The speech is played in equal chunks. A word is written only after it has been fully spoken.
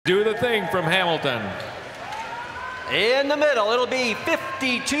Do the thing from Hamilton. In the middle, it'll be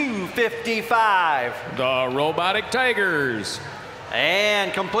 52-55. The Robotic Tigers.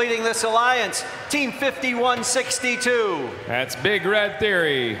 And completing this alliance, Team 51-62. That's Big Red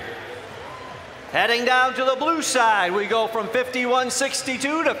Theory. Heading down to the blue side, we go from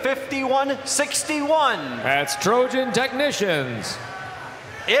 51-62 to 51-61. That's Trojan Technicians.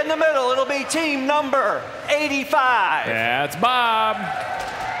 In the middle, it'll be team number 85. That's Bob.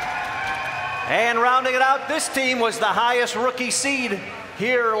 And rounding it out, this team was the highest rookie seed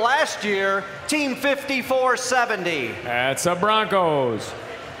here last year, Team 54-70. That's the Broncos.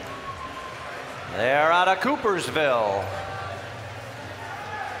 They're out of Coopersville.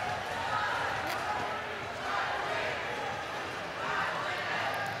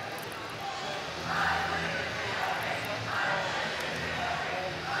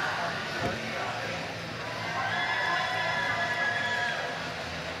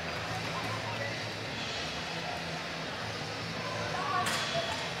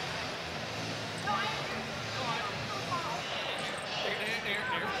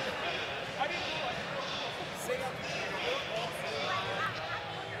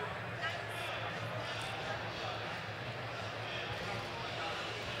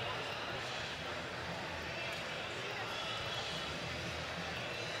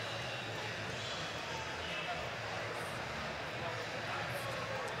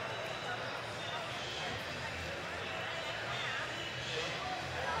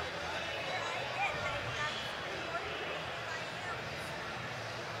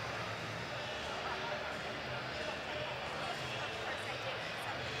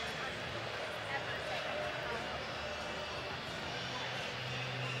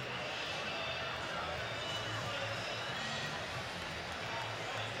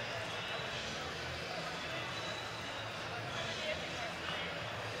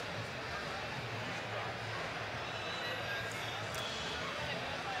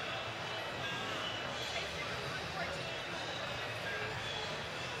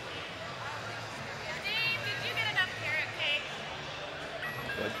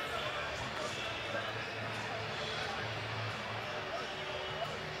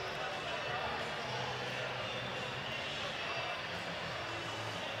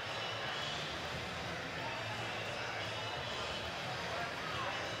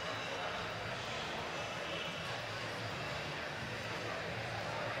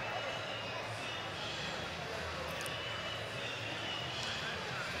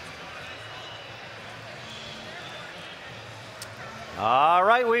 All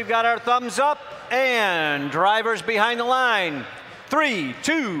right, we've got our thumbs up and drivers behind the line. 3,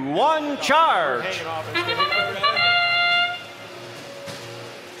 2, 1, charge.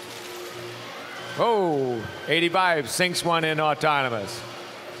 Oh, 85 sinks one in autonomous.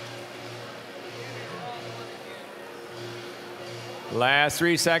 Last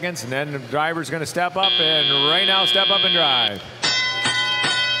 3 seconds, and then the driver's going to step up, and right now step up and drive.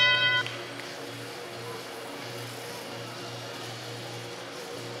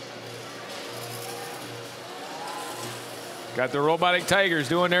 Got the Robotic Tigers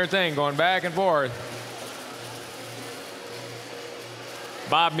doing their thing, going back and forth.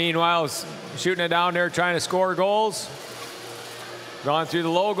 Bob, meanwhile, is shooting it down there, trying to score goals. Gone through the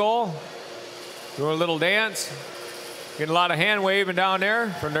low goal, doing a little dance. Getting a lot of hand waving down there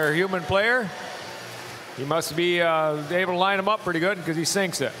from their human player. He must be able to line them up pretty good because he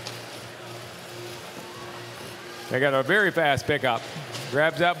sinks it. They got a very fast pickup.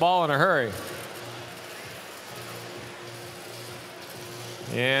 Grabs that ball in a hurry.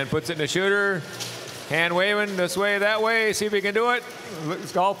 And puts it in the shooter. Hand waving this way, that way. See if he can do it.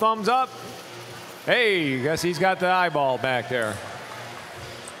 It's all thumbs up. Hey, guess he's got the eyeball back there.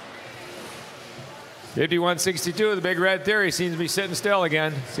 51-62, the Big Red Theory seems to be sitting still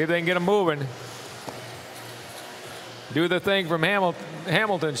again. See if they can get him moving. Do the thing from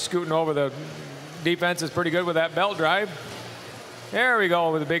Hamilton, scooting over the defense is pretty good with that belt drive. There we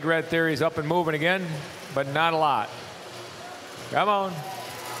go with the Big Red Theory's up and moving again, but not a lot. Come on.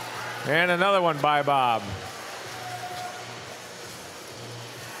 And another one by Bob.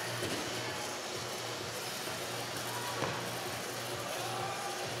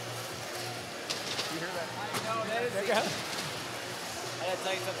 You hear that? I know, that is. I gotta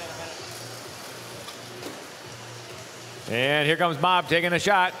tell you something in a minute. And here comes Bob taking a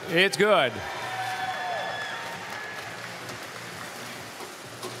shot. It's good.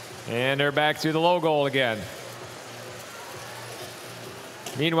 And they're back to the low goal again.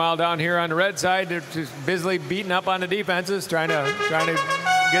 Meanwhile, down here on the red side, they're just busily beating up on the defenses, trying to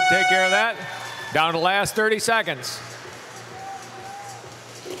take care of that. Down to the last 30 seconds.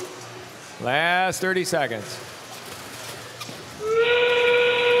 Last 30 seconds.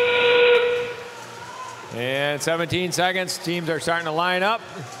 And 17 seconds. Teams are starting to line up.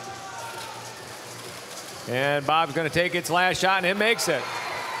 And Bob's going to take its last shot, and it makes it.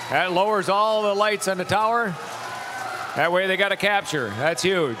 That lowers all the lights on the tower. That way they got a capture. That's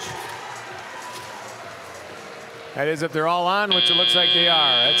huge. That is if they're all on, which it looks like they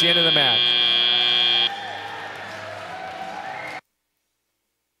are. That's the end of the match.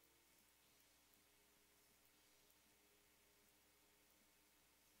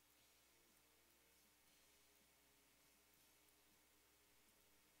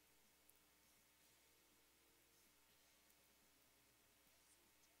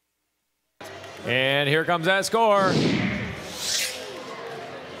 And here comes that score.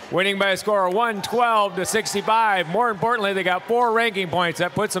 Winning by a score of 112 to 65. More importantly, they got 4 ranking points.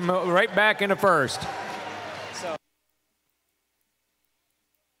 That puts them right back into first.